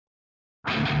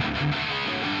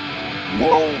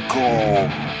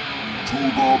Welcome to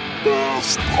the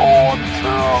best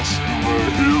podcast in the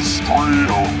history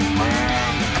of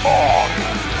mankind.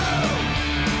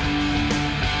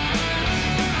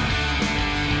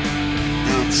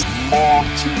 It's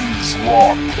Monty's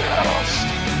Rockcast.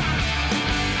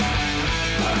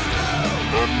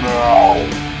 And now,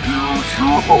 here's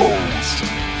your host,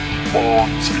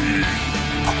 Monty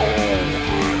Colvin.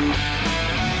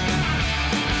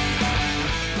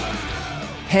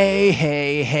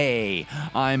 Hey,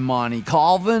 I'm Monty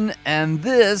Colvin, and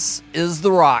this is the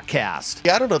Rockcast.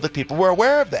 I don't know that people were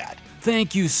aware of that.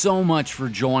 Thank you so much for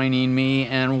joining me,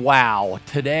 and wow,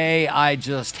 today I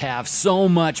just have so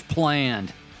much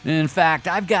planned. In fact,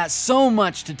 I've got so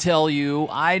much to tell you,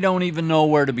 I don't even know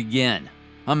where to begin.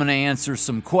 I'm going to answer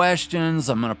some questions,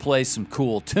 I'm going to play some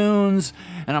cool tunes,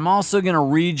 and I'm also going to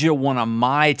read you one of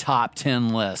my top 10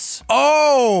 lists.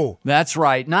 Oh! That's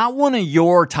right, not one of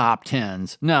your top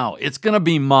 10s. No, it's going to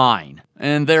be mine,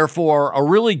 and therefore a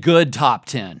really good top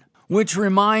 10. Which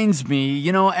reminds me,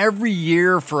 every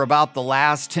year for about the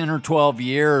last 10 or 12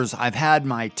 years, I've had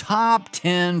my top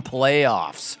 10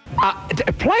 playoffs.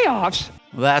 Playoffs?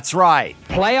 That's right.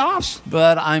 Playoffs?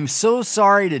 But I'm so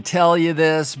sorry to tell you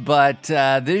this, but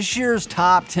this year's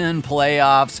top 10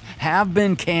 playoffs have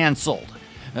been canceled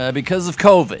because of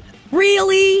COVID.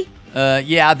 Really?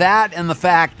 Yeah, that and the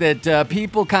fact that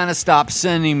people kind of stopped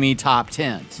sending me top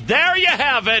 10s. There you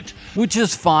have it. Which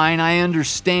is fine, I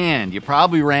understand. You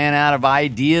probably ran out of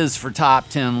ideas for top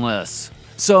 10 lists.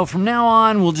 So from now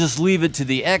on, we'll just leave it to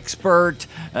the expert,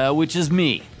 which is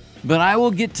me. But I will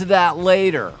get to that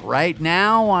later. Right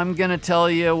now, I'm going to tell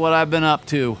you what I've been up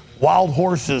to. Wild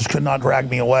horses could not drag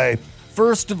me away.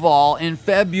 First of all, in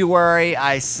February,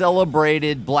 I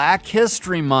celebrated Black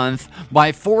History Month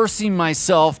by forcing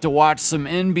myself to watch some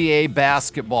NBA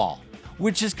basketball,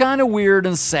 which is kind of weird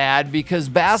and sad because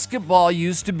basketball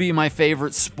used to be my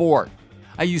favorite sport.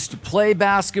 I used to play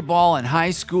basketball in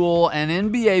high school, and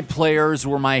NBA players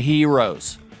were my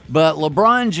heroes. But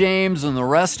LeBron James and the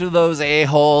rest of those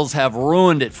a-holes have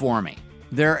ruined it for me.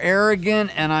 They're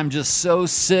arrogant, and I'm just so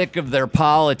sick of their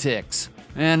politics.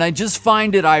 And I just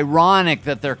find it ironic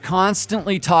that they're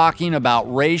constantly talking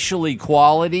about racial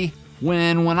equality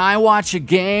when I watch a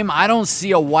game, I don't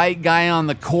see a white guy on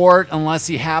the court unless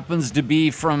he happens to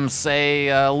be from,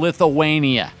 say,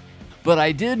 Lithuania. But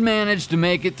I did manage to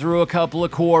make it through a couple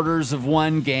of quarters of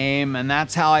one game, and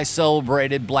that's how I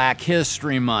celebrated Black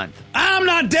History Month. I'm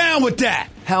not down with that.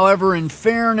 However, in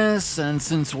fairness, and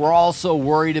since we're all so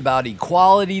worried about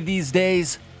equality these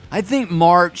days, I think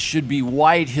March should be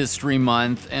White History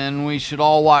Month, and we should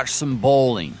all watch some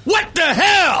bowling. What the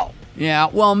hell? Yeah,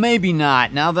 well, maybe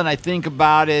not. Now that I think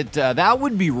about it, that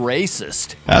would be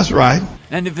racist. That's right.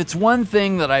 And if it's one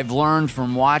thing that I've learned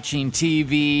from watching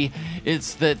TV,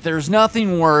 it's that there's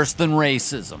nothing worse than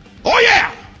racism. Oh,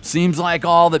 yeah! Seems like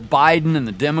all that Biden and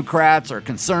the Democrats are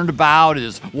concerned about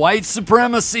is white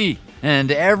supremacy,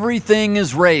 and everything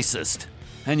is racist.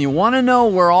 And you want to know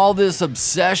where all this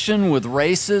obsession with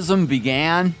racism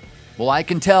began? Well, I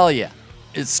can tell you.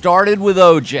 It started with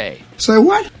O.J. Say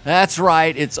what? That's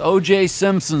right, it's O.J.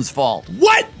 Simpson's fault.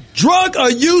 What drug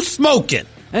are you smoking?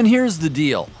 And here's the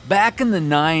deal. Back in the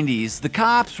 90s, the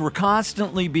cops were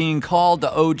constantly being called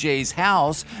to O.J.'s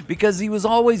house because he was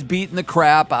always beating the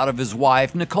crap out of his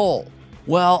wife, Nicole.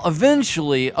 Well,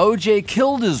 eventually, O.J.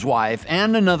 killed his wife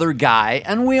and another guy,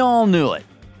 and we all knew it.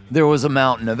 There was a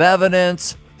mountain of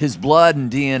evidence. His blood and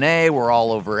DNA were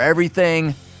all over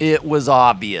everything. It was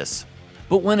obvious.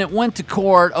 But when it went to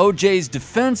court, O.J.'s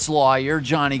defense lawyer,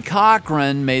 Johnny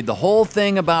Cochran, made the whole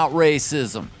thing about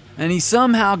racism. And he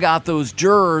somehow got those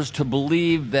jurors to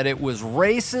believe that it was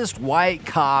racist white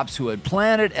cops who had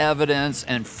planted evidence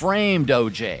and framed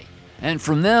O.J. And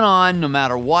from then on, no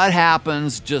matter what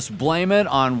happens, just blame it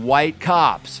on white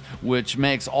cops, which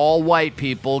makes all white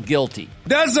people guilty.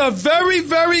 That's a very,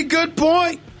 very good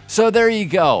point. So there you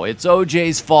go. It's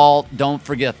O.J.'s fault. Don't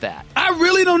forget that. I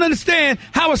really don't understand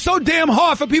how it's so damn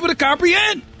hard for people to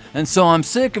comprehend. And so I'm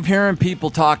sick of hearing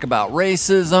people talk about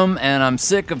racism, and I'm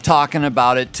sick of talking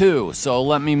about it too. So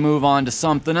let me move on to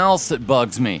something else that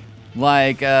bugs me,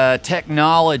 like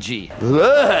technology.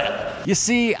 Ugh. You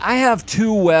see, I have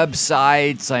 2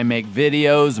 websites. I make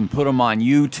videos and put them on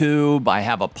YouTube. I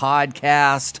have a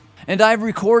podcast, and I've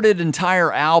recorded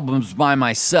entire albums by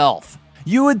myself.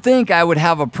 You would think I would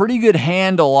have a pretty good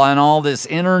handle on all this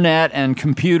internet and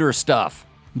computer stuff.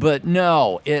 But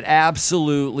no, it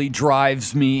absolutely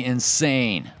drives me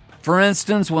insane. For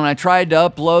instance, when I tried to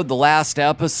upload the last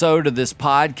episode of this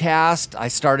podcast, I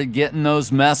started getting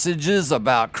those messages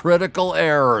about critical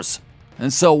errors.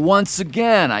 And so once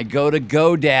again, I go to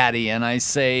GoDaddy and I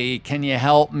say, can you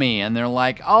help me? And they're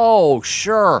like, oh,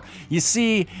 sure. You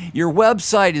see, your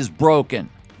website is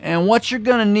broken. And what you're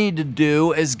going to need to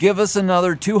do is give us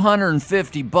another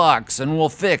 $250 and we'll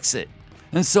fix it.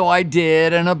 And so I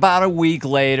did, and about a week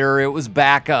later, it was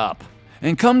back up.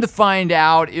 And come to find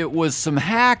out, it was some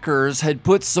hackers had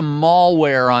put some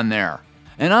malware on there.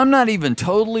 And I'm not even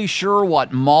totally sure what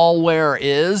malware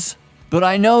is. But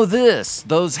I know this,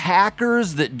 those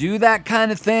hackers that do that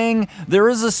kind of thing, there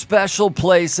is a special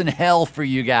place in hell for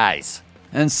you guys.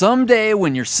 And someday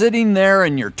when you're sitting there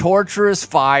in your torturous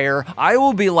fire, I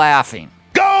will be laughing.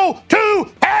 Go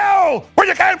to hell where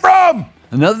you came from!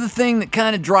 Another thing that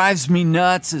kind of drives me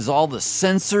nuts is all the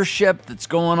censorship that's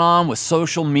going on with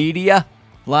social media.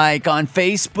 Like on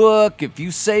Facebook, if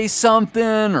you say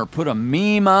something or put a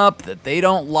meme up that they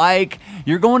don't like,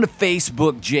 you're going to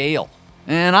Facebook jail.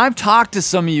 And I've talked to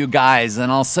some of you guys,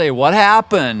 and I'll say, what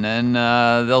happened? And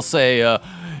they'll say,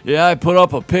 yeah, I put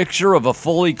up a picture of a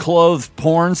fully clothed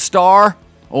porn star.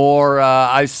 Or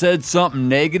I said something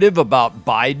negative about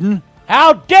Biden.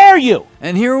 How dare you!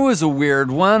 And here was a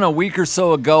weird one. A week or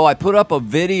so ago, I put up a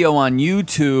video on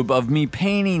YouTube of me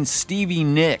painting Stevie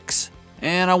Nicks.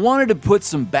 And I wanted to put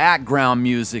some background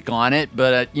music on it,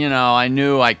 but, I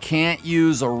knew I can't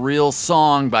use a real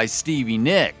song by Stevie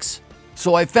Nicks.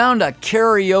 So I found a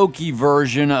karaoke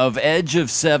version of Edge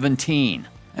of 17.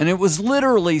 And it was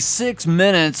literally 6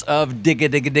 minutes of digga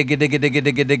digga digga digga digga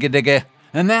digga digga digga.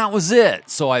 And that was it.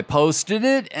 So I posted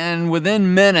it, and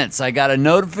within minutes I got a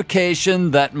notification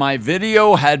that my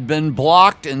video had been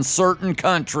blocked in certain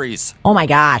countries. Oh my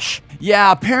gosh.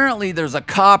 Yeah, apparently there's a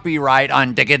copyright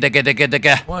on digga digga digga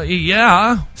digga. Well,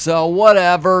 yeah. So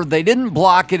whatever, they didn't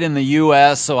block it in the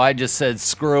US, so I just said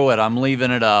screw it, I'm leaving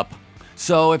it up.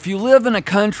 So if you live in a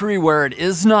country where it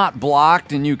is not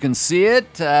blocked and you can see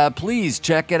it, please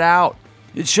check it out.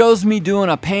 It shows me doing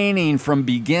a painting from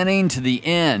beginning to the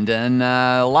end, and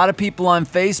a lot of people on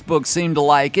Facebook seem to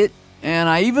like it. And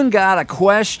I even got a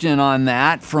question on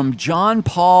that from John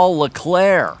Paul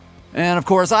Leclerc. And of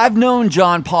course, I've known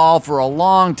John Paul for a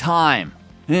long time.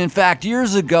 In fact,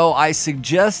 years ago, I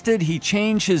suggested he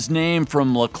change his name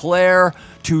from Leclerc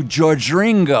to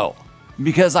Jodringo,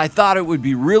 because I thought it would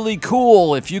be really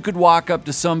cool if you could walk up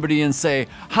to somebody and say,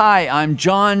 "Hi, I'm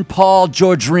John Paul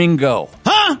Jodringo."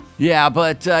 Huh? Yeah,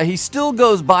 but he still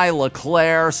goes by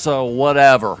Leclerc, so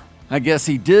whatever. I guess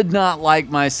he did not like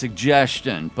my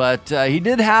suggestion, but he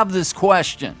did have this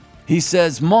question. He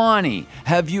says, "Monty,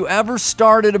 have you ever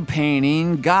started a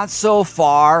painting, got so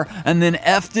far, and then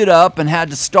effed it up and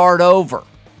had to start over?"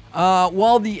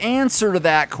 Well, the answer to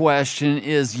that question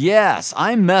is yes.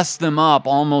 I mess them up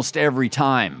almost every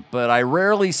time, but I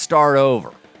rarely start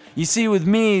over. You see, with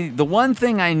me, the one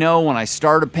thing I know when I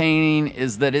start a painting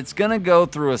is that it's going to go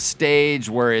through a stage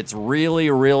where it's really,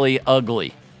 really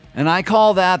ugly. And I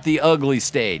call that the ugly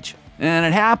stage. And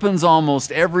it happens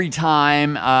almost every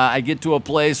time I get to a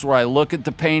place where I look at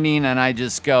the painting and I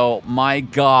just go, my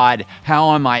God,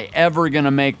 how am I ever going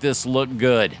to make this look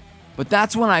good? But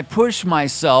that's when I push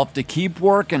myself to keep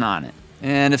working on it.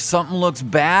 And if something looks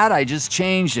bad, I just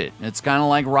change it. It's kind of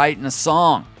like writing a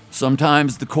song.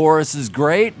 Sometimes the chorus is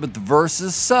great, but the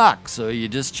verses suck, so you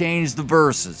just change the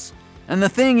verses. And the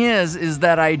thing is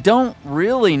that I don't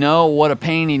really know what a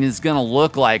painting is going to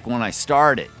look like when I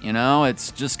start it.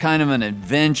 It's just kind of an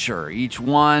adventure. Each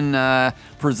one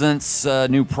presents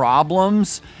new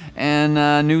problems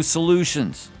and new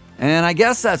solutions. And I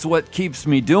guess that's what keeps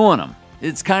me doing them.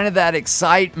 It's kind of that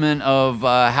excitement of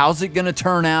how's it going to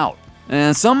turn out?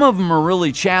 And some of them are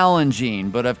really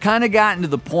challenging, but I've kind of gotten to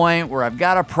the point where I've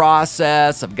got a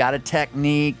process, I've got a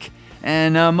technique,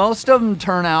 and most of them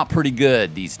turn out pretty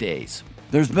good these days.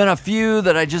 There's been a few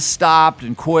that I just stopped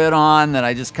and quit on that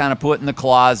I just kind of put in the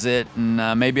closet,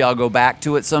 and maybe I'll go back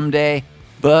to it someday.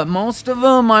 But most of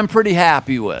them I'm pretty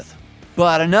happy with.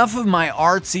 But enough of my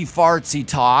artsy-fartsy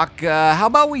talk. How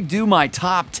about we do my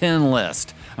top 10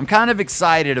 list? I'm kind of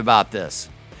excited about this.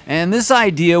 And this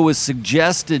idea was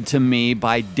suggested to me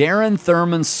by Darren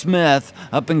Thurman Smith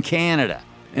up in Canada.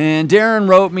 And Darren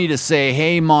wrote me to say,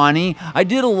 "Hey, Monty, I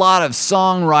did a lot of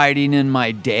songwriting in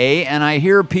my day, and I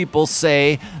hear people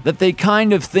say that they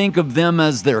kind of think of them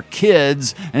as their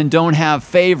kids and don't have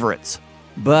favorites.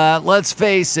 But let's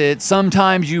face it,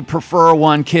 sometimes you prefer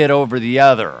one kid over the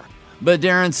other." But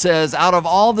Darren says, out of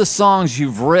all the songs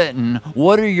you've written,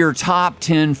 what are your top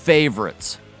 10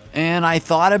 favorites? And I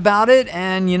thought about it,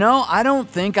 and I don't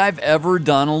think I've ever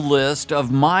done a list of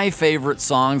my favorite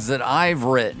songs that I've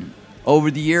written.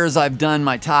 Over the years, I've done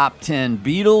my top 10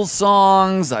 Beatles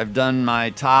songs, I've done my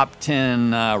top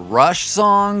 10 Rush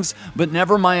songs, but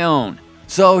never my own.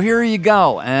 So here you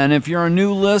go. And if you're a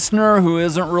new listener who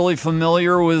isn't really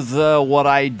familiar with what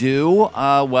I do,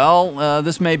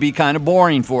 this may be kind of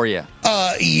boring for you.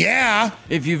 Yeah.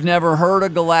 If you've never heard a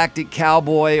Galactic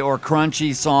Cowboy or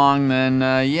Crunchy song, then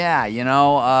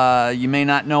you may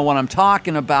not know what I'm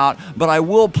talking about, but I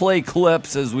will play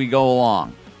clips as we go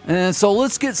along. And so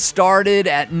let's get started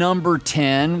at number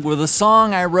 10 with a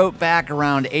song I wrote back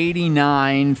around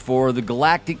 89 for the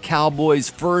Galactic Cowboys'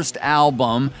 first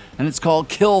album, and it's called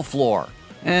Kill Floor.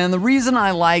 And the reason I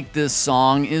like this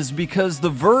song is because the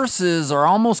verses are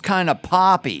almost kind of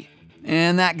poppy.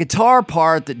 And that guitar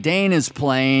part that Dane is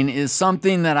playing is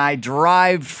something that I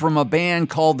derived from a band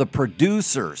called The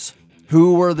Producers,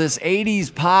 who were this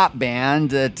 80s pop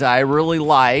band that I really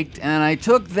liked. And I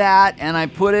took that and I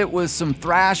put it with some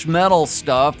thrash metal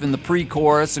stuff in the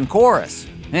pre-chorus and chorus.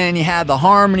 And you had the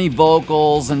harmony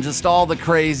vocals and just all the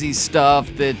crazy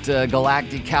stuff that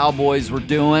Galactic Cowboys were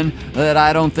doing that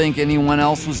I don't think anyone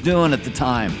else was doing at the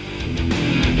time.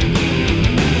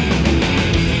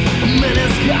 Man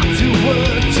has got to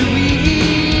work to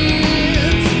eat,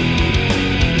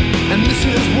 and this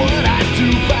is what I do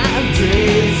 5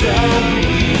 days a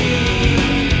week.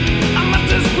 I'm at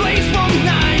this place from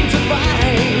 9 to 5.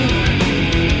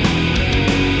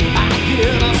 I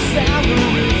get a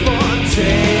salary for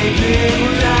taking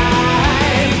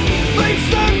life. They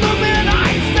send them in,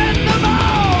 I send them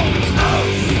out.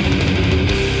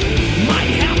 My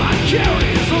hammer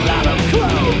carries a lot of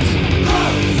clothes.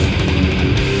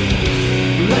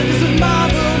 That doesn't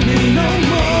bother me no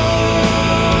more.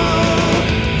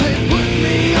 They put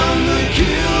me on the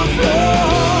kill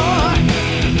floor,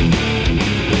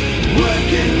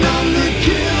 working on the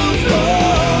kill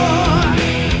floor,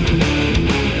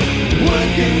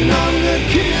 working on the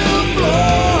kill floor.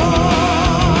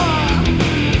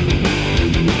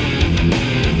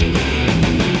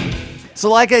 So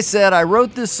like I said, I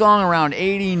wrote this song around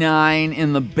 89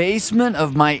 in the basement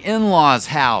of my in-laws'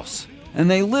 house. And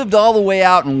they lived all the way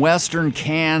out in western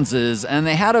Kansas, and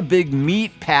they had a big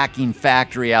meat packing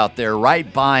factory out there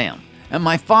right by them. And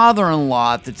my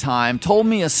father-in-law at the time told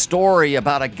me a story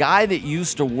about a guy that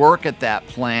used to work at that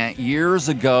plant years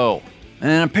ago.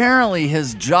 And apparently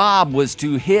his job was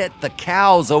to hit the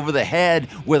cows over the head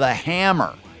with a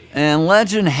hammer. And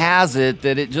legend has it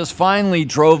that it just finally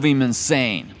drove him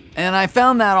insane. And I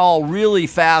found that all really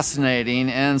fascinating,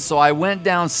 and so I went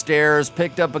downstairs,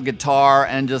 picked up a guitar,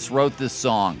 and just wrote this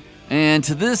song. And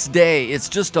to this day, it's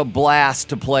just a blast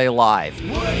to play live.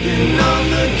 Working on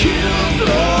the kill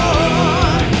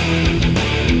floor,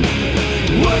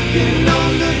 working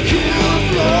on the kill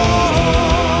floor.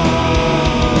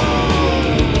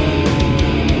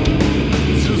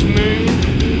 This is me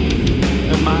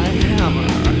and my hammer.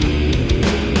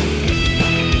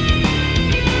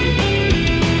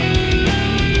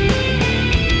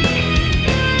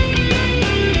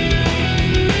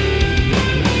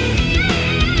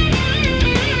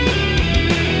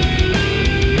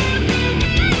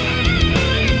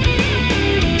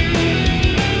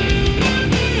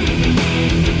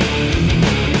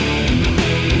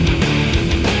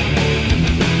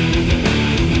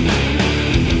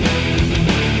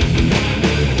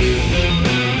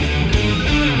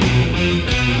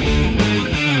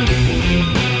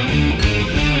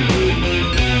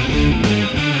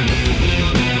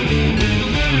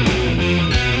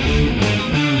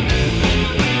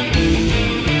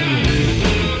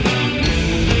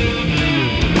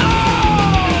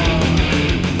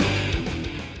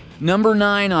 Number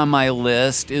 9 on my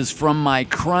list is from my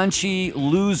Crunchy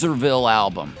Loserville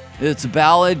album. It's a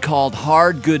ballad called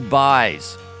Hard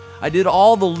Goodbyes. I did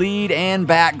all the lead and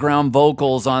background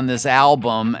vocals on this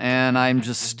album, and I'm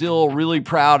just still really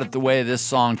proud at the way this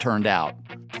song turned out.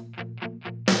 Did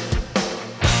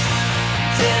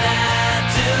I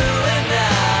do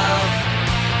enough?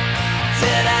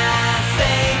 Did I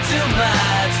say too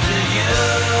much to you?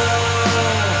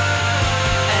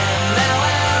 And now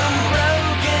I'm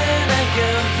broken and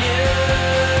confused.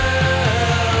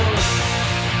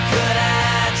 Could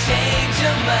I change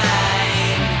your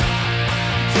mind?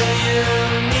 Do you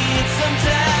need some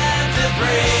time to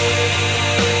breathe?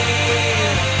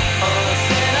 Or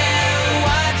sit and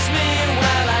watch me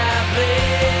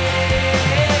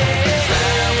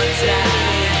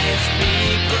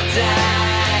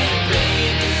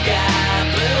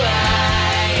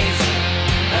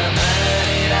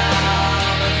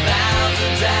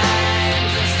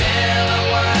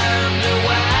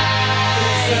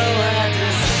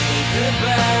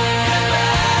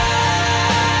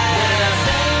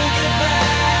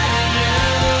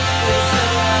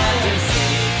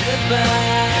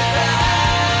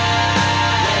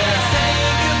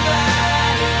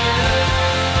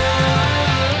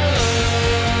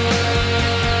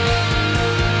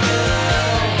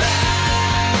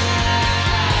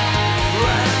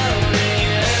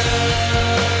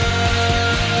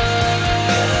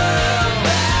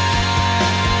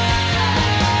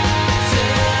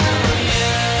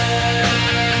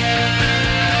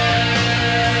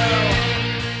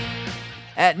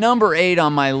At number 8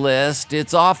 on my list,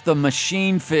 it's off the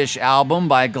Machine Fish album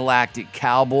by Galactic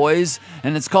Cowboys,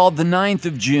 and it's called The 9th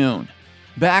of June.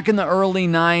 Back in the early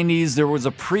 90s, there was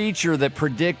a preacher that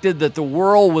predicted that the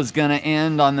world was going to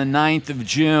end on the 9th of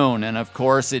June, and of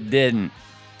course it didn't.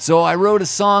 So I wrote a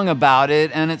song about it,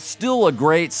 and it's still a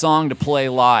great song to play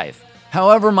live.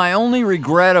 However, my only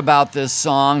regret about this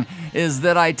song is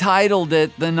that I titled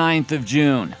it The 9th of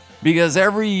June. Because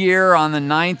every year on the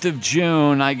 9th of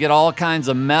June, I get all kinds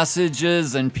of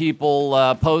messages and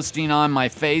people posting on my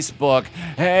Facebook,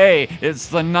 "Hey, it's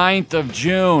the 9th of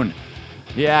June."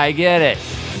 Yeah, I get it.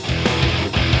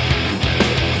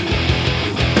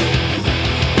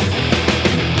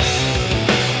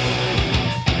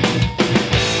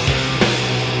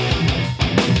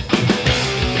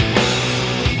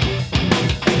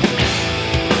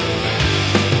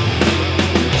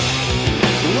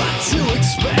 What to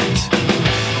expect?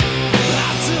 I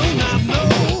do not know.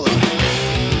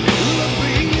 Will it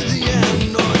be the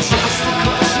end or just a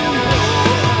crushing blow?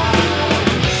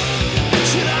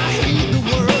 Should I heed the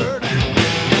word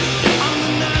on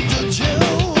the 9th of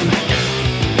June?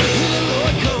 Will the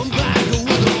Lord come back with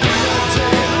a real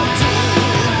day of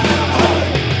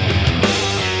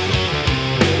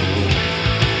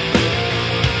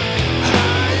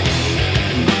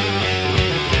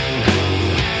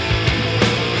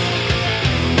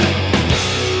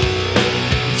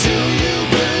Do you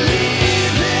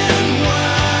believe in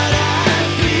what I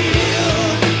feel?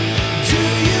 Do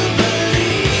you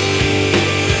believe?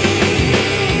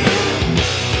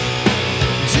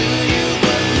 Do you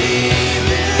believe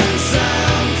in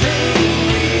something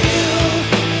real?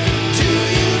 Do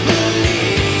you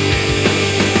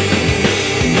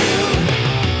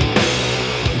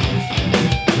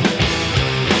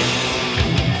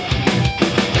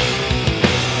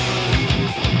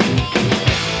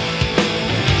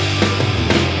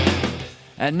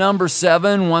At number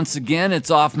 7, once again,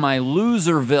 it's off my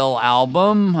Loserville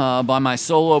album by my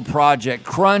solo project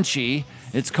Crunchy.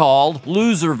 It's called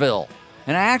Loserville.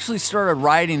 And I actually started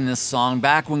writing this song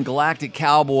back when Galactic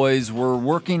Cowboys were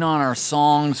working on our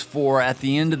songs for At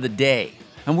the End of the Day.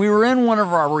 And we were in one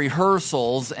of our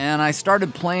rehearsals, and I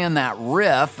started playing that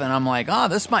riff, and I'm like, oh,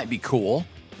 this might be cool.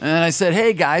 And I said,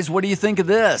 hey guys, what do you think of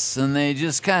this? And they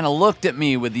just kind of looked at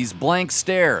me with these blank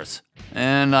stares.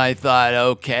 And I thought,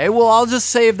 okay, well, I'll just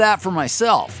save that for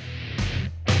myself.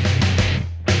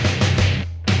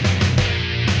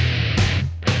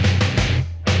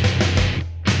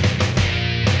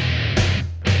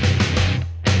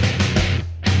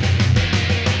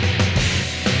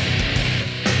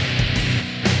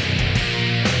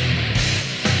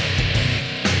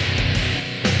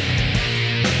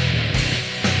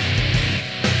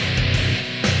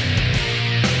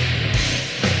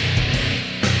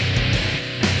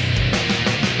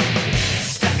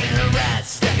 stuck in a rut,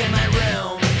 stuck in my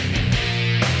room,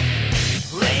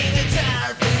 laying a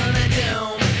tired, feeling a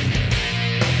doom.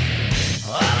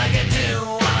 All I can do,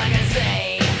 all I can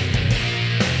say,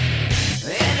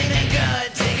 anything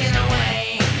good taken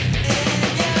away.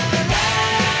 In your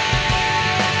life,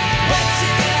 what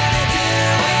you gonna do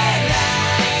with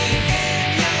life?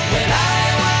 When all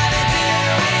I wanna do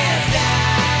is die.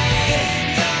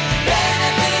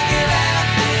 Better figure out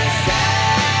this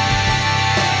time.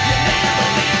 You never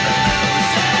leave a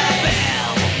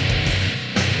Loserville.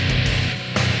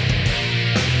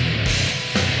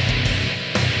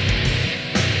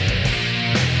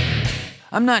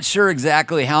 I'm not sure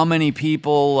exactly how many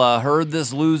people heard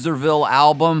this Loserville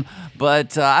album,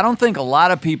 but I don't think a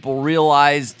lot of people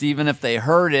realized, even if they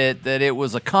heard it, that it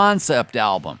was a concept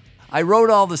album. I wrote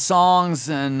all the songs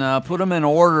and put them in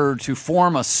order to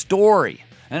form a story.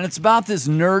 And it's about this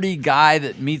nerdy guy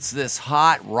that meets this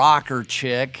hot rocker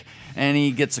chick, and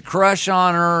he gets a crush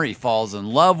on her, he falls in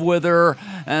love with her,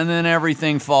 and then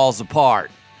everything falls apart.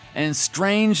 And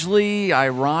strangely,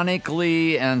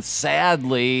 ironically, and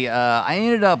sadly, I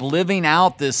ended up living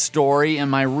out this story in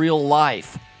my real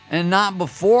life. And not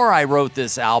before I wrote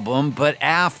this album, but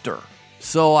after.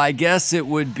 So I guess it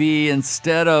would be,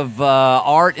 instead of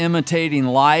art imitating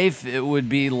life, it would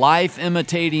be life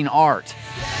imitating art.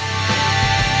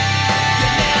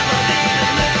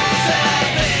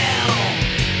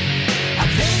 I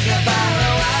think about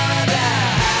a while about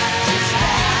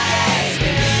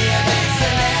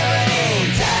celebrity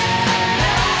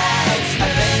types. I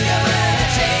think I'm gonna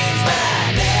change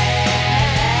my name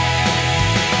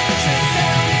to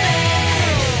something.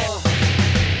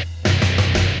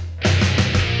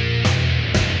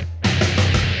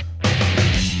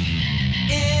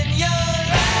 In your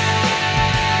life,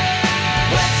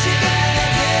 what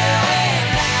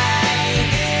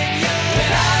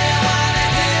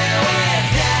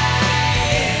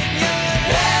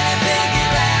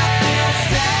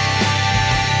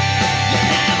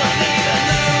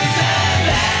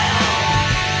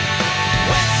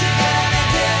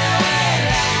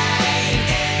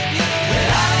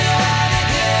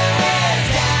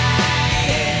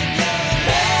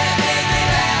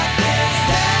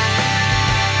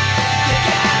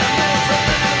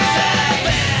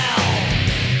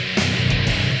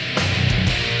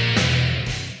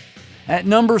At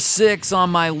number 6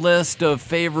 on my list of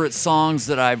favorite songs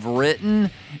that I've written,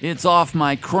 it's off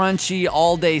my Crunchy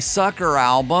All Day Sucker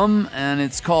album, and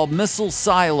it's called Missile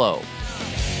Silo.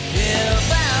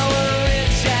 If I were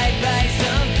rich, I'd buy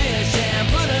some fish and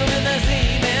put 'em in the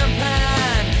cement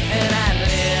pond, and I'd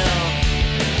live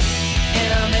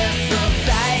in a missile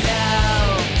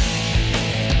silo.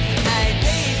 I'd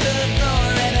paint the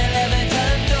floor and an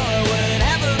 11-ton door would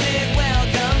have a big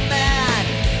welcome mat,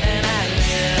 and I'd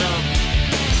live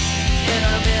in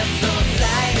a missile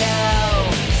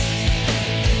silo,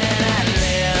 and I'd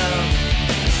live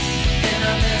in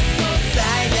a missile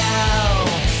silo.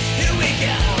 Here we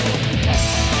go.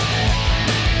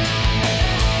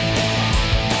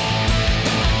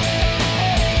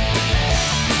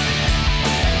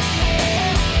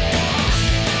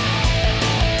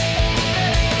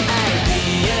 I'd be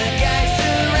a guy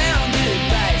surrounded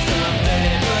by some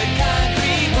 30-foot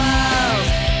concrete walls,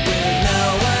 with no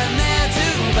one there to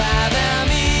bother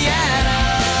me at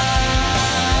all.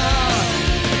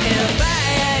 If I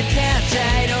had cash,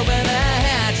 I'd open a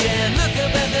hatch and look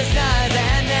up at the stars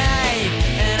at night,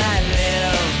 and I'd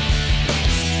live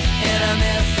in a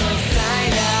missile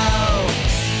silo.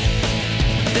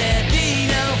 There'd be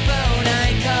no phone,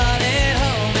 I'd call it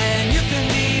home, and you can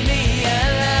leave me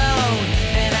alone,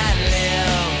 and I'd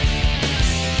live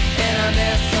in a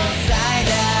missile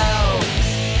silo,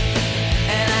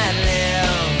 and I'd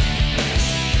live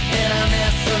in a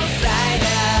missile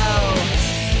silo.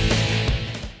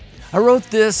 I wrote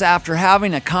this after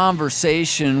having a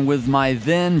conversation with my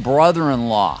then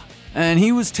brother-in-law, and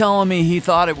he was telling me he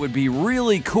thought it would be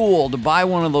really cool to buy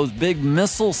one of those big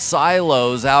missile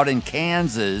silos out in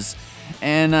Kansas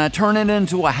and turn it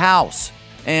into a house.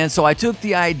 And so I took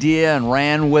the idea and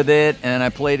ran with it, and I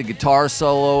played a guitar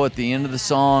solo at the end of the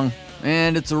song,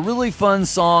 and it's a really fun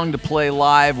song to play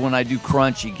live when I do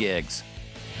Crunchy gigs.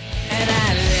 And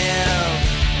I live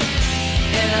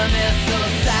in a missile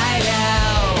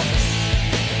silo,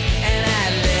 and I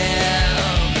live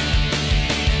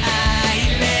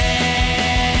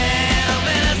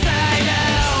in a silo.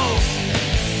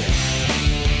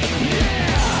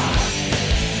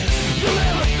 You'll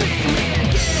never see me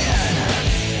again.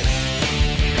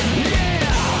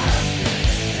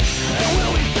 And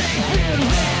we'll be safe in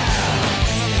there.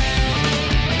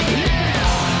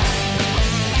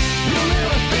 You'll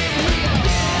never see me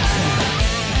again.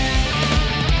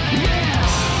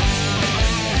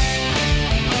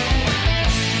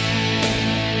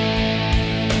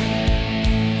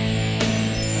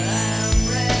 I'm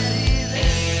ready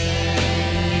this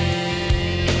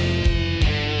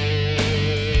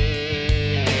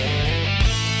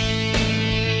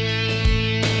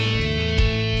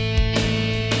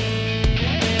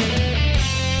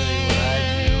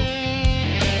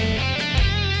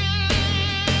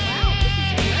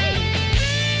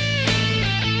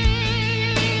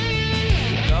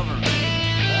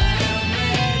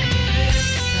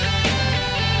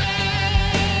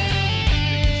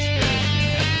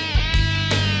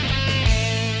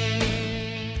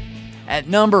At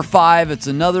number 5, it's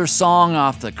another song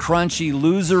off the Crunchy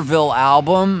Loserville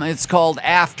album. It's called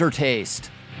Aftertaste.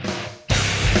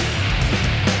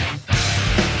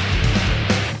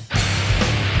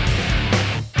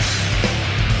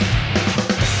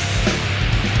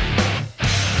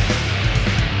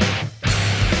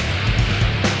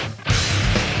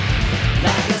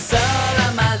 like a sore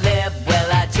on my lip.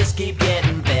 Well, I just keep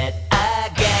getting bit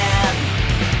again.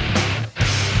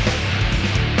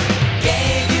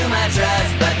 Gave you my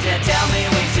trust, but you tell me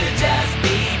we should just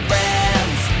be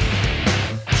friends.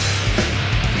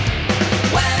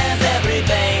 Why does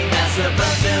everything that's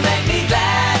supposed to make me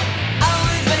glad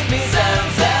always make me so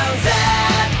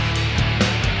sad?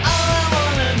 All I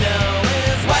wanna know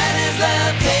is, why does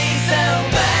love taste so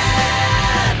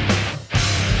bad?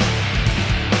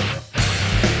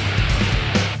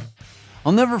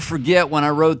 I'll never forget when I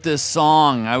wrote this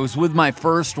song. I was with my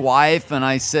first wife and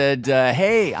I said,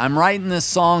 hey, I'm writing this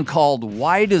song called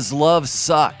Why Does Love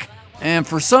Suck? And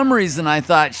for some reason I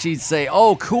thought she'd say,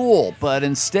 oh, cool. But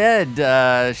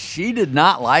instead, she did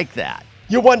not like that.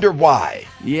 You wonder why.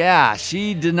 Yeah,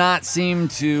 she did not seem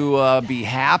to be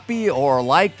happy or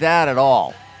like that at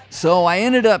all. So I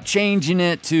ended up changing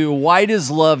it to Why Does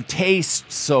Love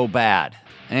Taste So Bad?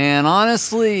 And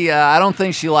honestly, I don't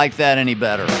think she liked that any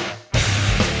better.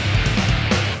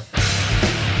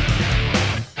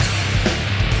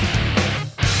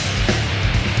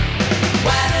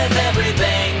 Why does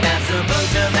everything that's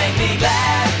supposed to make me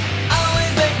glad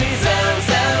always make me so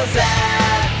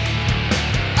sad?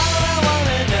 All I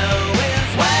wanna know is,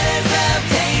 why does love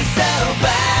taste so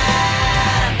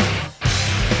bad?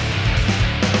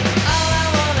 All I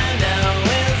wanna know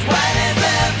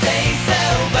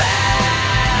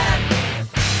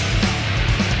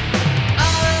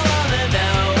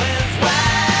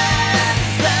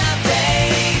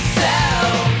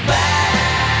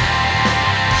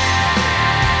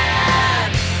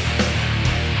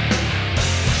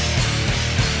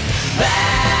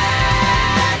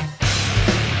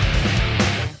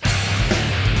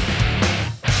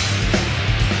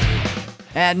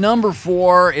At number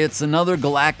 4, it's another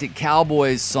Galactic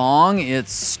Cowboys song.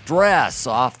 It's Stress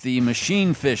off the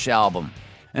Machine Fish album.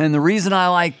 And the reason I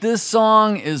like this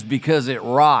song is because it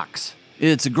rocks.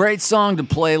 It's a great song to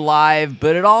play live,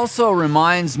 but it also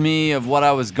reminds me of what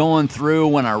I was going through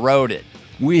when I wrote it.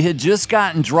 We had just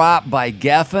gotten dropped by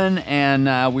Geffen,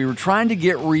 and we were trying to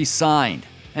get re-signed.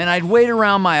 And I'd wait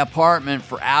around my apartment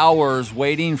for hours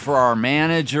waiting for our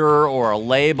manager or a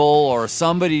label or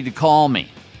somebody to call me.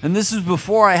 And this is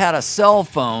before I had a cell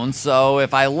phone, so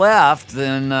if I left,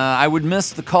 then I would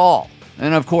miss the call.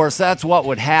 And of course, that's what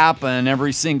would happen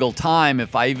every single time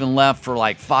if I even left for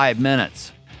like 5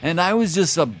 minutes. And I was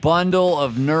just a bundle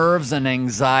of nerves and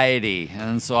anxiety,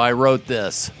 and so I wrote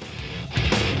this.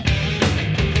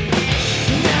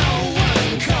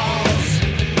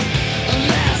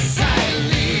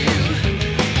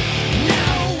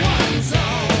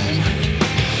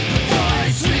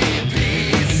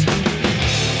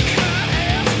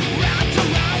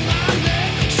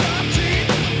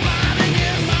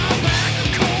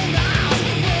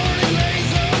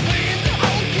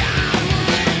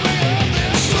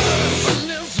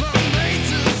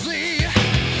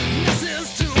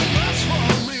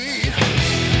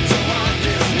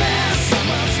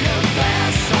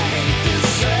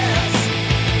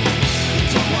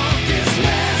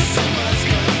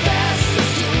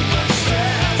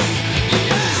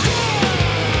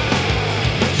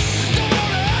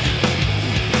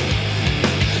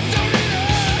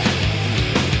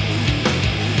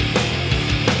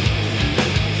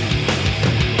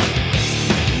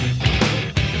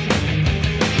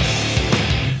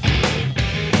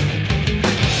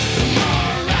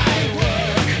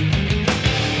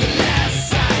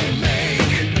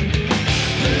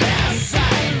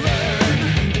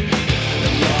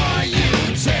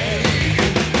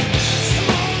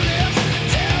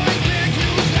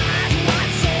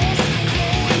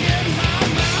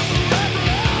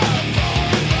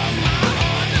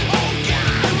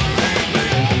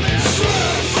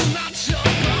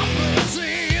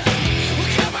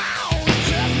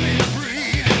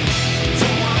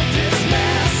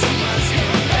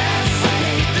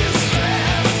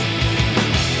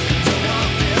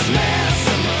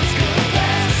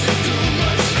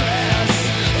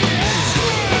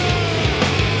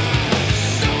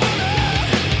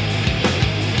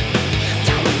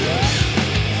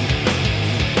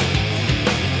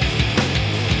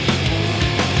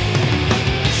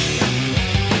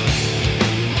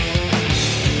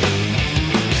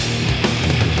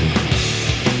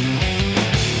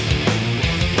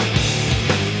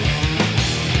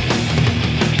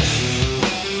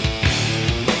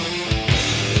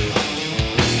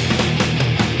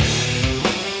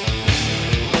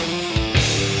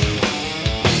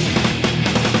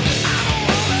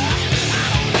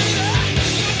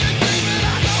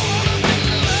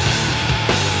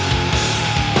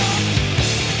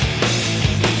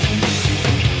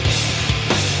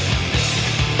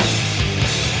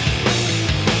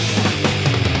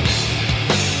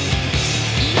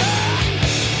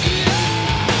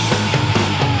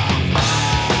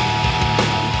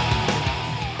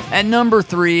 At number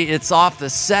 3, it's off the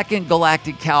second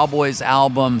Galactic Cowboys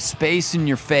album, Space in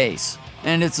Your Face,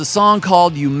 and it's a song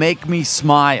called You Make Me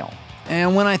Smile.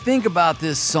 And when I think about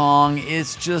this song,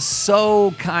 it's just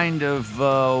so kind of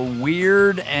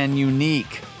weird and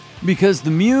unique, because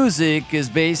the music is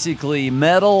basically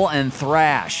metal and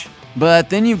thrash,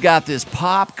 but then you've got this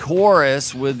pop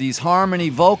chorus with these harmony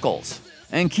vocals.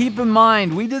 And keep in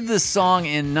mind, we did this song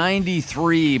in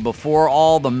 '93 before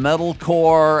all the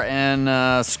metalcore and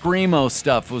screamo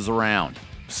stuff was around.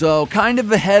 So kind of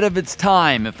ahead of its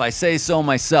time, if I say so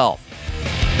myself.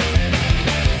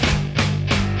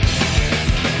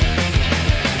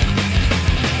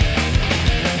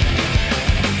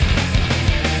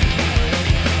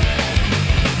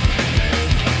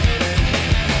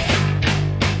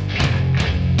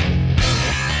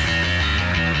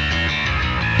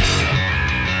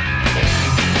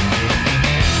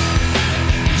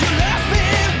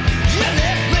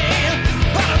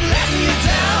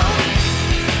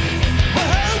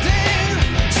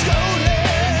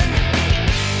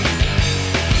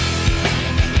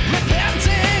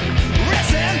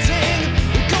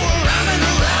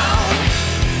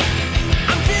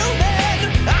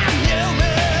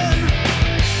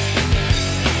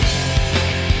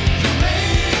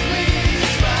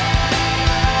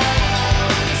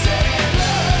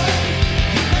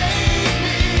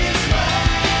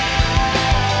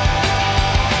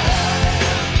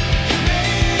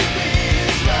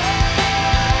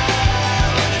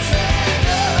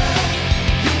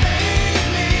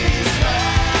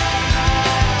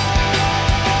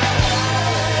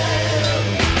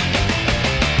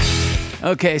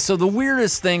 Okay, so the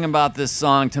weirdest thing about this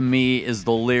song to me is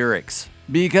the lyrics,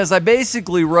 because I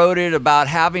basically wrote it about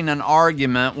having an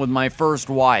argument with my first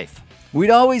wife. We'd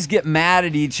always get mad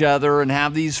at each other and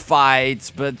have these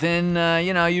fights, but then,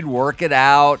 you'd work it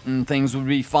out and things would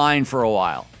be fine for a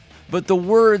while. But the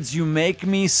words "you make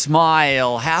me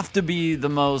smile" have to be the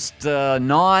most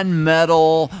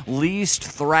non-metal, least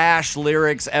thrash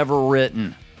lyrics ever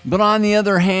written. But on the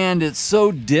other hand, it's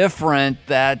so different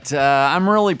that I'm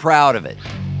really proud of it.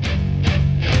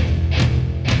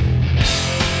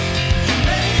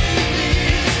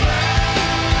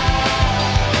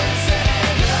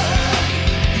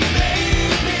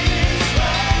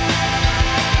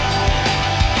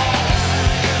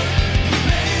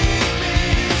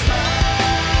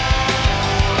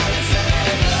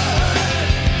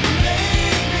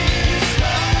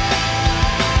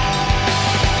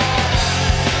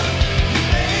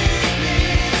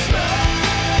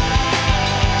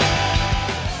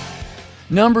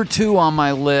 Number 2 on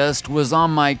my list was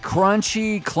on my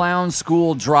Crunchy Clown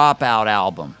School Dropout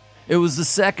album. It was the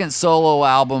second solo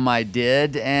album I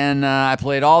did, and I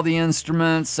played all the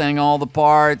instruments, sang all the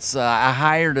parts. I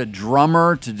hired a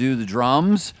drummer to do the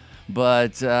drums,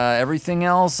 but everything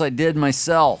else I did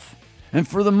myself. And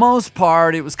for the most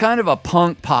part, it was kind of a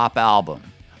punk pop album.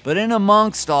 But in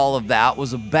amongst all of that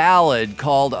was a ballad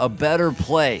called "A Better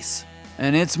Place,"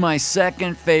 and it's my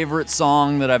second favorite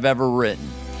song that I've ever written.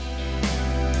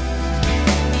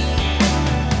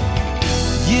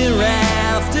 Year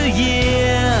after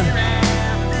year,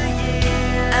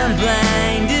 I'm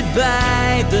blinded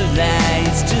by the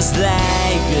lights just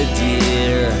like a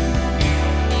deer.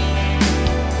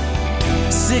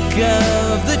 Sick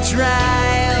of the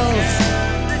trials,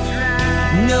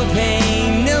 no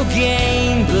pain, no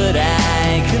gain, but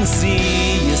I can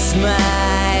see you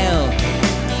smile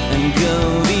and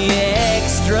go the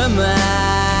extra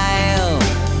mile.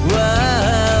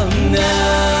 Whoa,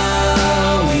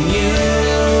 knowing you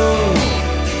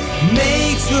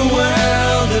makes the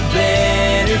world a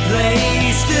better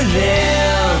place to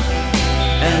live,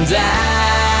 and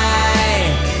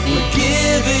I would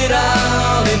give it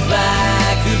all if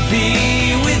I could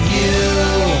be with you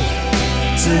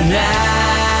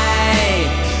tonight.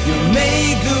 You'll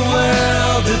make the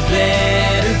world a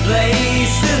better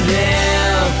place to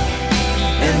live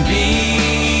and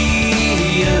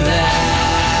be alive.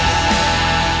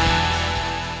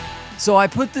 So I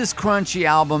put this Crunchy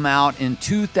album out in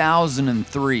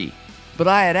 2003, but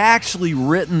I had actually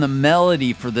written the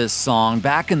melody for this song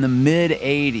back in the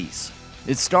mid-'80s.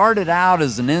 It started out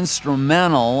as an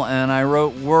instrumental, and I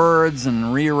wrote words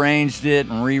and rearranged it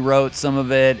and rewrote some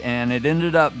of it, and it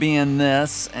ended up being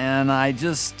this, and I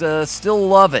just still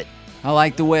love it. I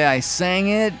like the way I sang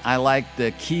it, I like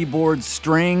the keyboard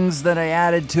strings that I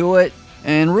added to it,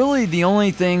 and really the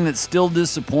only thing that still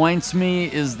disappoints me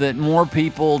is that more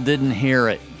people didn't hear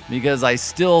it, because I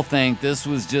still think this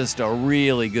was just a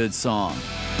really good song.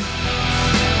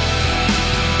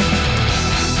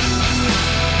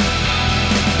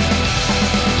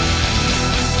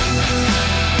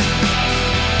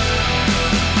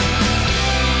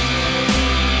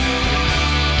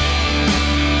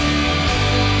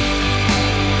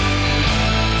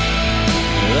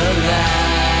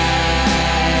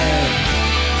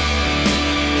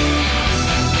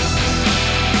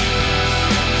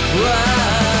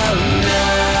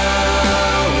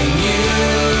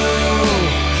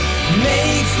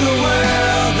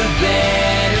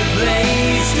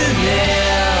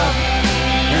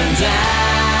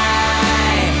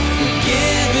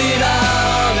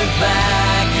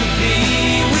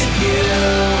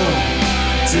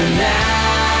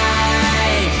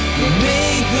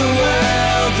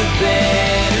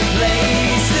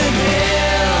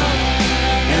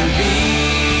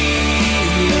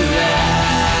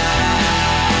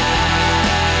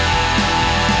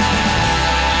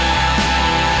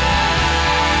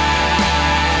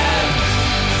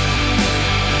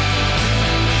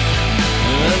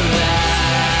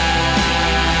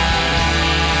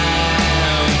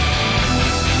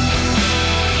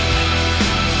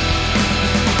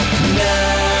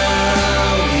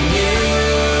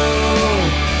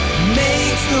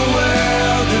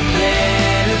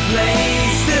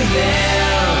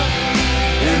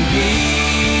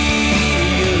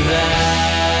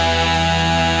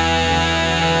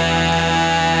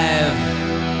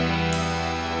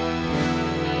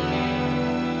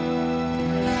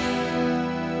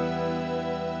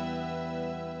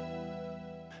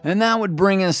 And that would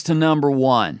bring us to number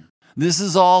 1. This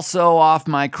is also off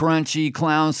my Crunchy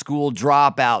Clown School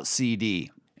Dropout CD.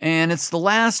 And it's the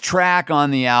last track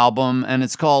on the album, and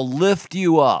it's called "Lift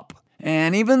You Up."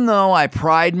 And even though I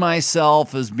pride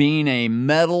myself as being a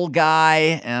metal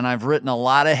guy and I've written a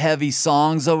lot of heavy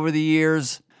songs over the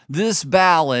years, this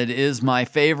ballad is my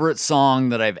favorite song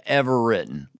that I've ever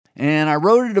written. And I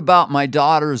wrote it about my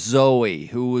daughter Zoe,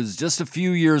 who was just a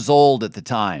few years old at the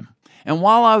time. And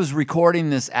while I was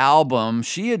recording this album,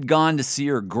 she had gone to see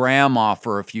her grandma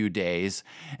for a few days,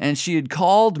 and she had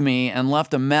called me and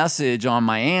left a message on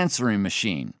my answering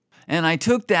machine. And I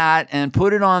took that and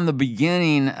put it on the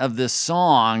beginning of this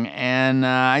song, and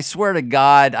I swear to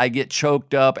God, I get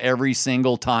choked up every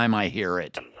single time I hear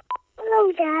it.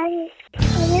 Hello, Daddy.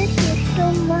 I miss you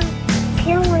so much.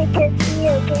 Can't wait to see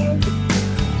you again.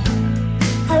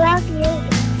 I love you.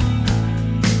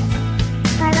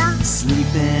 I love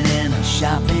Sleeping in a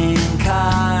shopping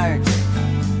cart,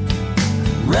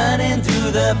 running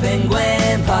through the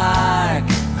Penguin Park,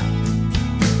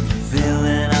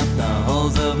 filling up the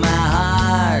holes of my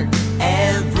heart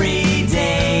every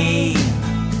day,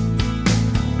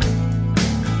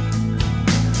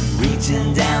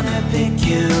 reaching down to pick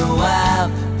you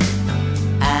up.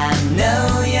 I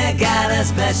know you got a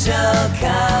special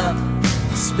cup,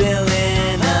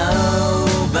 spilling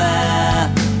over,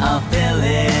 I'll fill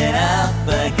it up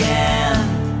again.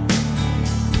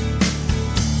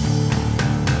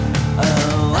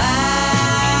 Oh,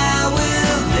 I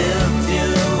will lift you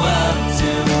up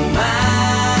tomorrow.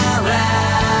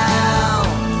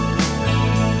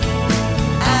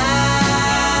 I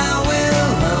will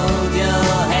hold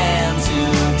your hand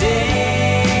today.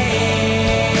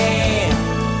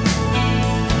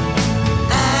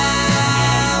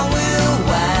 I will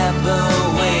wipe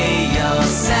away your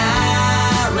sorrow.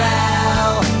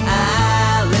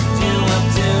 I'll lift you up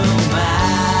tomorrow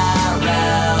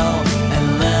and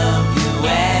love you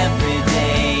every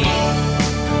day.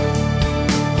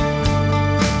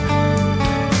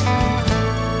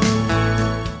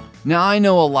 Now, I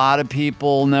know a lot of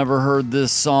people never heard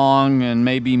this song, and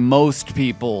maybe most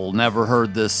people never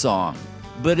heard this song,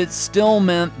 but it still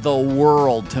meant the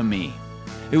world to me.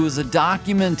 It was a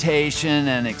documentation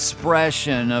and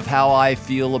expression of how I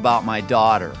feel about my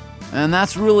daughter. And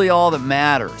that's really all that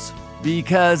matters.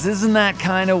 Because isn't that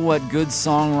kind of what good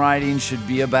songwriting should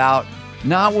be about?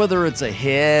 Not whether it's a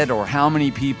hit or how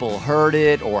many people heard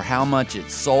it or how much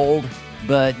it sold,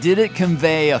 but did it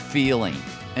convey a feeling?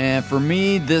 And for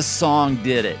me, this song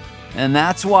did it. And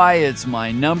that's why it's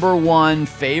my number one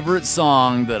favorite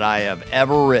song that I have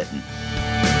ever written.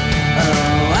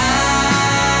 Oh,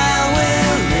 I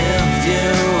will lift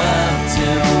you up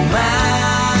tomorrow.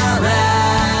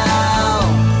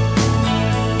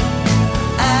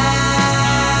 I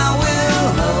will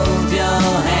hold your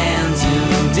hand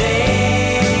today.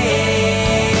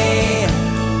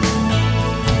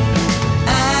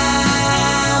 I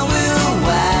will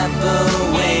wipe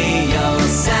away your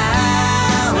sorrow.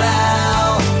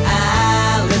 I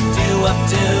lift you up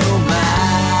tomorrow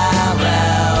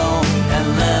and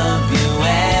love you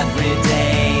every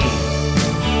day.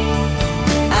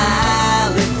 I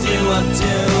lift you up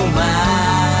tomorrow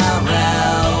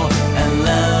and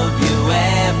love you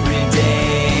every day.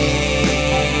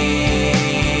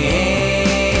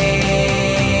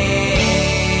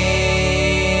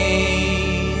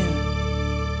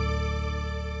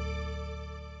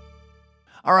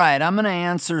 All right, I'm going to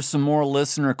answer some more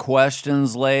listener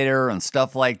questions later and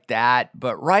stuff like that,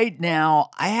 but right now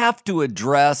I have to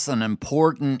address an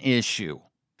important issue.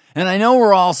 And I know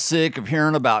we're all sick of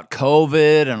hearing about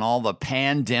COVID and all the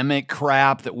pandemic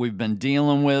crap that we've been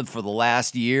dealing with for the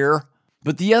last year.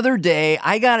 But the other day,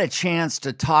 I got a chance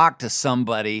to talk to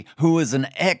somebody who is an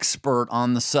expert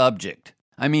on the subject.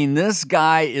 I mean, this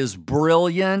guy is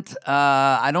brilliant.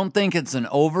 I don't think it's an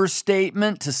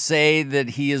overstatement to say that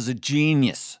he is a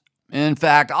genius. In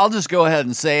fact, I'll just go ahead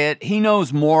and say it. He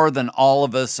knows more than all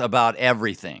of us about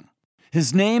everything.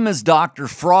 His name is Dr.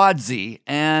 Frodsey,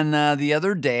 and the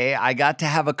other day I got to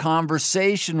have a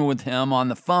conversation with him on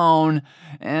the phone,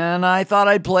 and I thought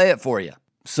I'd play it for you.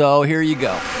 So here you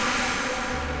go.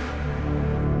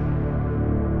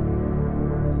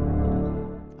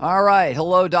 All right,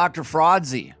 hello, Dr.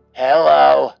 Frodsey.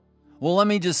 Hello. Well, let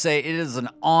me just say, it is an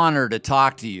honor to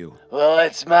talk to you. Well,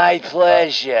 it's my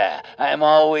pleasure. I'm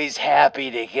always happy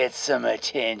to get some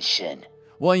attention.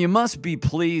 Well, you must be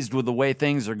pleased with the way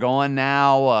things are going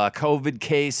now. COVID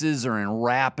cases are in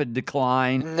rapid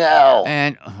decline. No.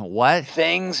 And what?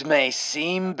 Things may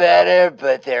seem better,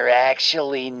 but they're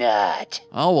actually not.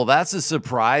 Oh, well, that's a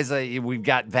surprise. We've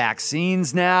got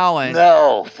vaccines now and...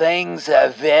 No, things are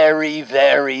very,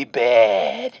 very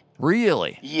bad.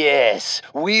 Really? Yes,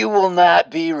 we will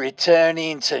not be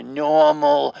returning to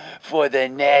normal for the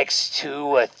next 2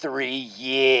 or 3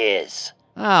 years.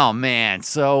 Oh man,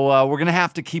 so we're gonna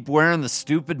have to keep wearing the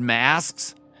stupid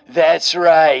masks? That's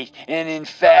right, and in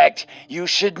fact, you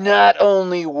should not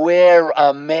only wear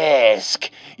a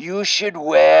mask, you should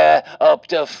wear up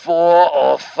to 4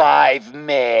 or 5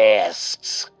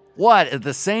 masks. What, at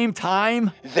the same time?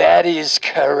 That is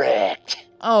correct.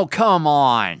 Oh, come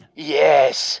on.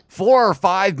 Yes. 4 or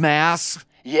 5 masks?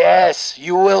 Yes,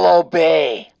 you will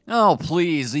obey. Oh,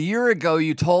 please, a year ago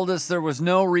you told us there was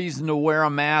no reason to wear a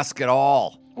mask at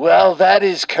all. Well, that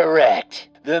is correct.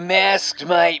 The masks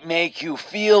might make you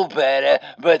feel better,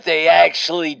 but they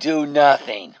actually do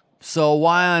nothing. So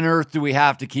why on earth do we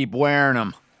have to keep wearing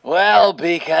them? Well,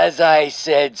 because I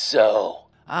said so.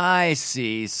 I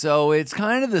see. So it's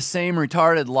kind of the same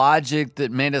retarded logic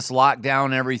that made us lock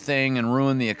down everything and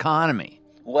ruin the economy.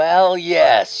 Well,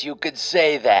 yes, you could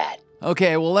say that.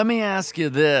 Okay, well, let me ask you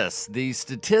this. The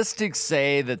statistics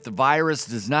say that the virus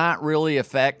does not really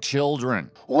affect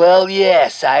children. Well,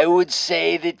 yes, I would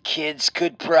say that kids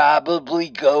could probably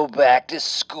go back to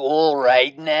school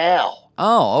right now.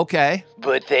 Oh, okay.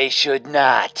 But they should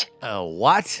not.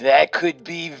 What? That could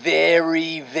be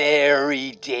very,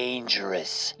 very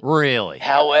dangerous. Really?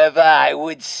 However, I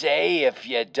would say if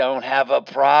you don't have a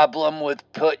problem with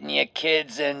putting your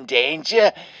kids in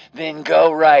danger, then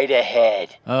go right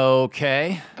ahead.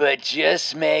 Okay. But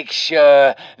just make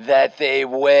sure that they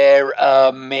wear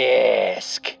a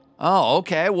mask. Oh,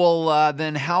 okay. Well,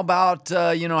 then how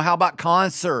about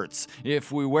concerts?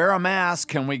 If we wear a mask,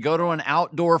 can we go to an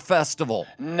outdoor festival?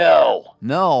 No.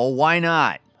 No, why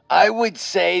not? I would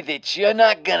say that you're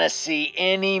not gonna see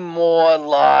any more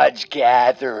large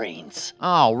gatherings.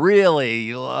 Oh, really?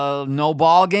 No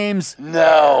ball games?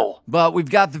 No. But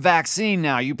we've got the vaccine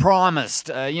now, you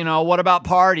promised. What about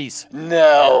parties?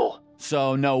 No.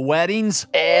 So no weddings?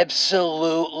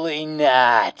 Absolutely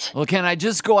not. Well, can I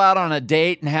just go out on a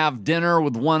date and have dinner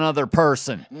with one other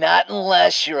person? Not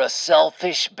unless you're a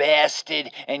selfish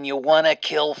bastard and you want to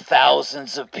kill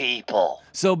thousands of people.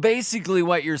 So basically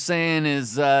what you're saying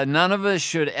is none of us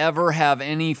should ever have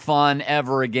any fun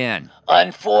ever again.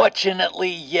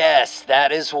 Unfortunately, yes,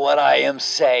 that is what I am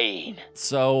saying.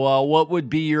 So what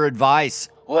would be your advice?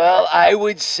 Well, I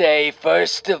would say,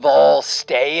 first of all,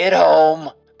 stay at home.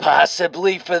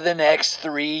 Possibly for the next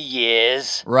 3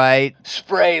 years. Right.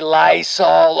 Spray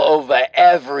Lysol over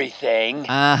everything.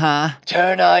 Uh-huh.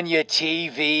 Turn on your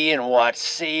TV and watch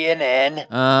CNN.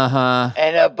 Uh-huh.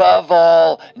 And above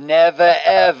all, never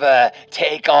ever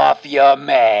take off your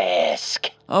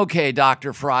mask. Okay,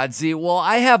 Dr. Frodzy. Well,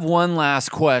 I have one last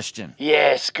question.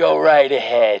 Yes, go right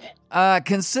ahead.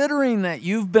 Considering that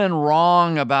you've been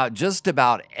wrong about just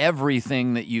about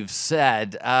everything that you've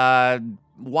said,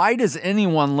 why does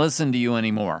anyone listen to you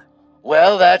anymore?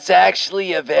 Well, that's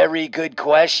actually a very good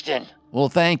question. Well,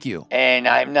 thank you. And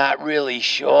I'm not really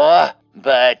sure,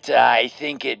 but I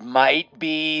think it might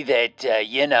be that,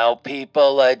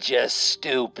 people are just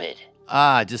stupid.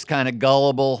 Just kind of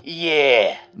gullible?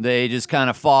 Yeah. They just kind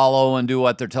of follow and do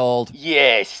what they're told?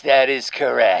 Yes, that is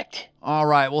correct. All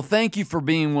right, well, thank you for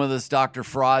being with us, Dr.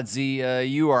 Frodzy.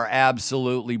 You are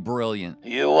absolutely brilliant.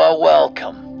 You are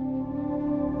welcome.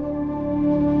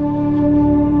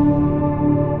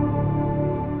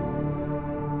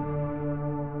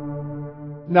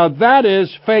 Now that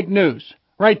is fake news,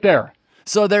 right there.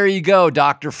 So there you go,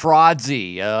 Dr.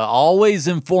 Frodzy. Always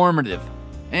informative.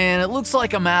 And it looks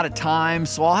like I'm out of time,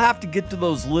 so I'll have to get to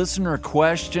those listener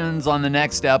questions on the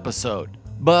next episode.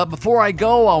 But before I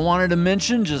go, I wanted to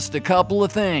mention just a couple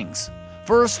of things.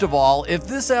 First of all, if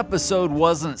this episode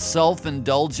wasn't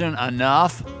self-indulgent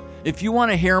enough, if you want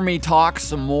to hear me talk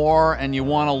some more and you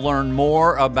want to learn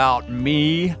more about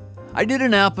me, I did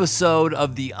an episode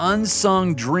of the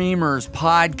Unsung Dreamers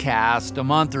podcast a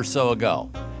month or so ago.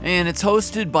 And it's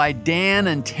hosted by Dan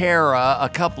and Tara, a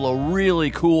couple of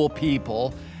really cool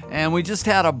people. And we just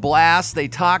had a blast. They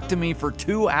talked to me for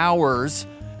 2 hours,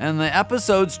 and the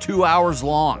episode's 2 hours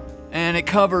long. And it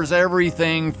covers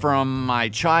everything from my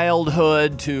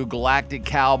childhood to Galactic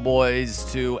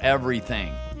Cowboys to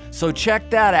everything. So check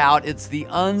that out. It's the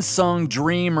Unsung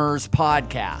Dreamers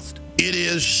podcast. It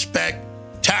is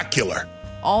spectacular.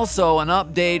 Also, an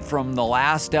update from the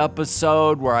last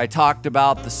episode where I talked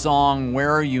about the song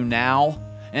Where Are You Now?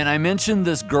 And I mentioned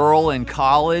this girl in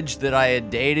college that I had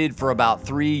dated for about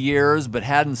 3 years but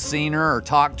hadn't seen her or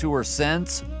talked to her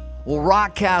since. Well,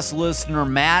 Rockcast listener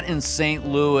Matt in St.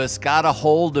 Louis got a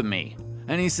hold of me.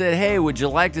 And he said, hey, would you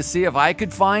like to see if I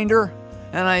could find her?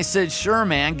 And I said, sure,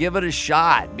 man, give it a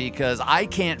shot because I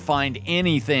can't find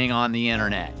anything on the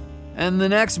internet. And the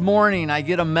next morning I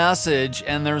get a message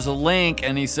and there's a link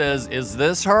and he says, is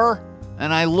this her?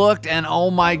 And I looked and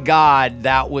oh my God,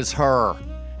 that was her.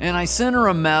 And I sent her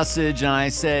a message and I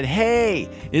said, "Hey,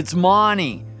 it's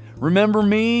Monty. Remember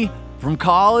me from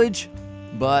college?"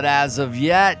 But as of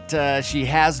yet, she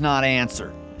has not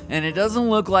answered. And it doesn't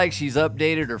look like she's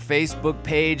updated her Facebook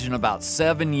page in about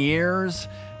 7 years.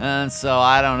 And so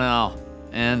I don't know.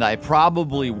 And I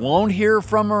probably won't hear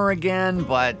from her again,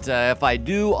 but if I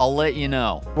do, I'll let you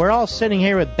know. We're all sitting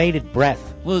here with bated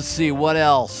breath. Let's see, what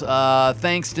else?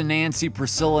 Thanks to Nancy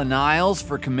Priscilla Niles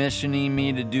for commissioning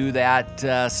me to do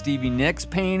that Stevie Nicks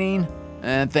painting.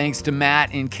 And thanks to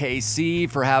Matt in KC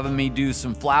for having me do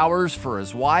some flowers for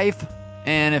his wife.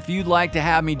 And if you'd like to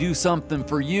have me do something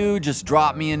for you, just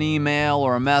drop me an email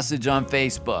or a message on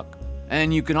Facebook.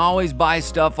 And you can always buy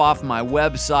stuff off my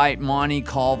website,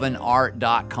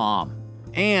 MontyColvinArt.com.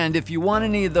 And if you want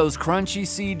any of those Crunchy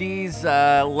CDs,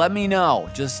 let me know.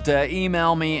 Just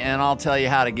email me and I'll tell you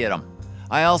how to get them.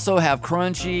 I also have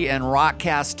Crunchy and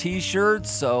Rockcast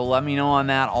t-shirts, so let me know on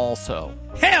that also.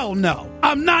 Hell no,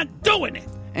 I'm not doing it.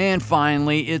 And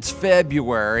finally, it's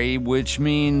February, which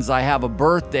means I have a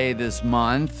birthday this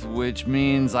month, which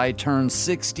means I turn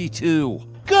 62.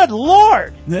 Good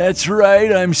Lord! That's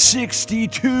right, I'm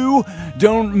 62.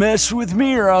 Don't mess with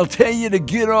me or I'll tell you to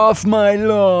get off my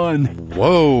lawn.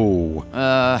 Whoa.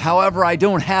 However, I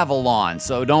don't have a lawn,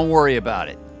 so don't worry about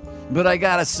it. But I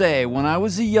gotta say, when I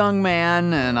was a young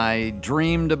man and I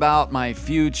dreamed about my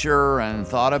future and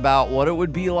thought about what it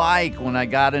would be like when I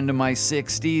got into my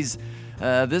 60s,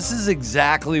 this is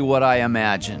exactly what I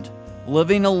imagined.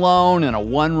 Living alone in a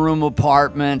one-room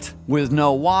apartment with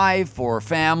no wife or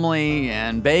family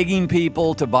and begging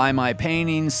people to buy my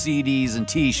paintings, CDs, and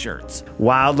t-shirts.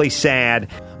 Wildly sad.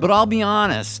 But I'll be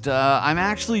honest, I'm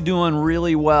actually doing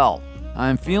really well.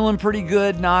 I'm feeling pretty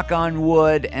good, knock on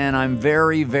wood, and I'm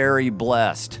very, very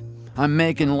blessed. I'm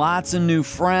making lots of new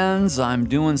friends, I'm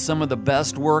doing some of the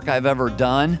best work I've ever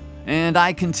done, and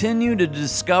I continue to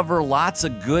discover lots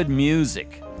of good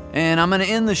music. And I'm going to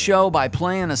end the show by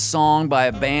playing a song by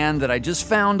a band that I just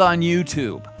found on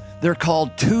YouTube. They're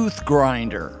called Tooth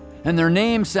Grinder, and their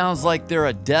name sounds like they're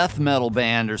a death metal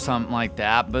band or something like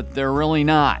that, but they're really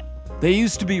not. They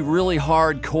used to be really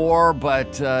hardcore,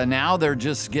 but now they're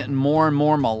just getting more and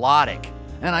more melodic.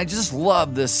 And I just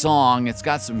love this song. It's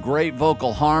got some great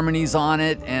vocal harmonies on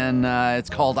it, and it's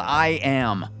called I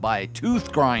Am by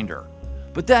Tooth Grinder.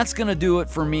 But that's gonna do it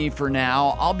for me for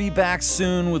now. I'll be back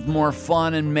soon with more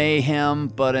fun and mayhem,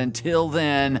 but until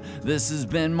then, this has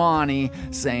been Monty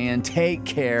saying take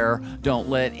care. Don't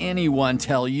let anyone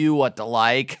tell you what to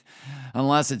like,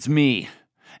 unless it's me.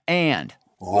 And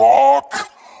rock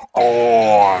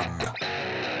on!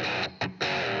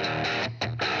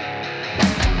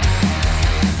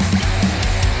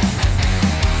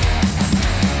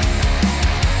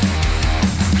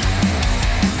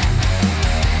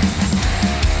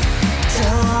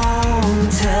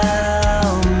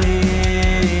 Tell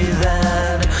me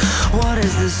then, what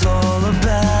is this all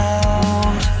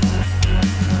about?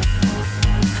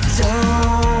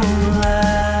 Don't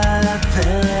let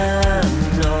them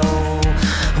know,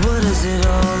 what is it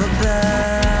all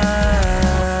about?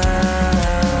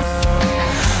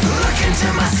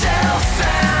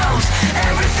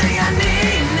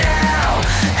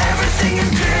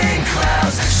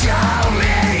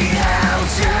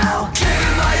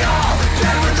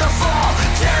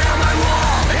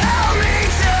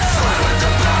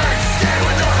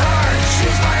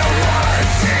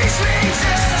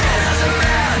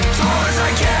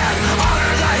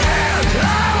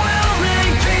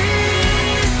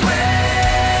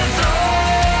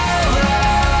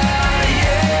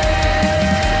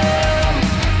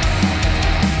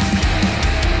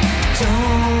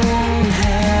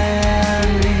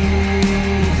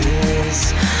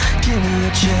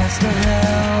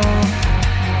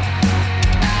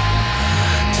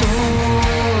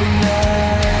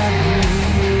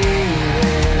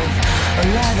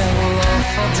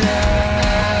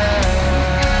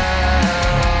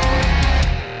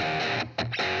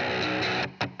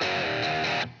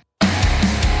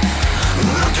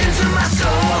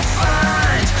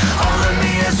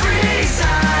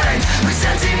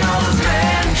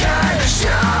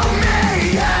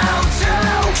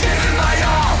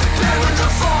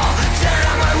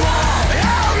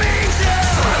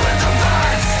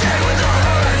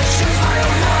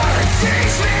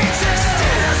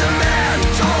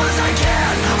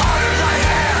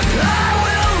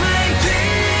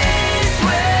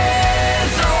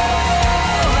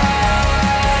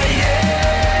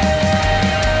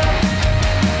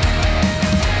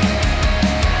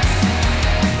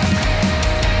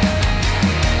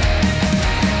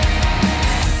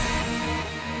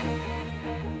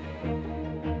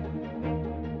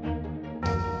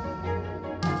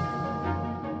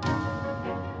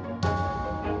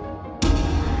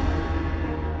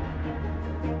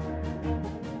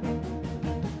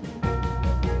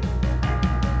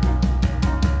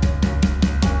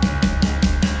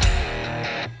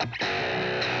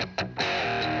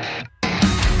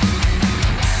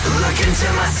 to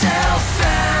myself,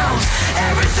 found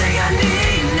everything I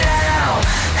need now,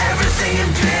 everything in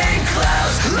big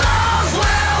clouds. Love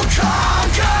will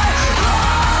conquer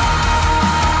all.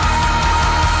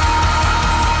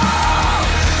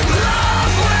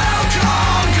 Love will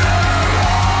conquer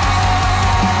all.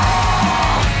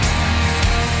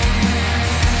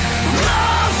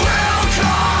 Love will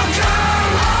conquer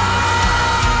all.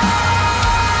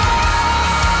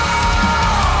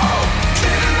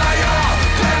 Giving my all,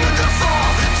 play with the fall,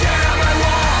 tear down my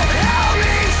wall, help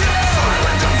me to fly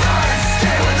with the birds,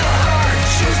 stay with the herd,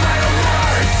 choose my own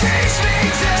words, teach me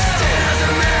to stand as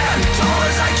a man, tall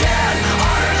as I can,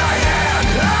 honor thy hand.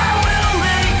 I will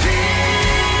make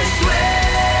peace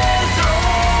with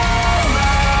all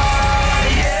I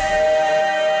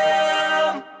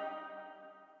am.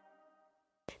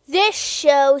 This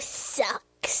show sucks.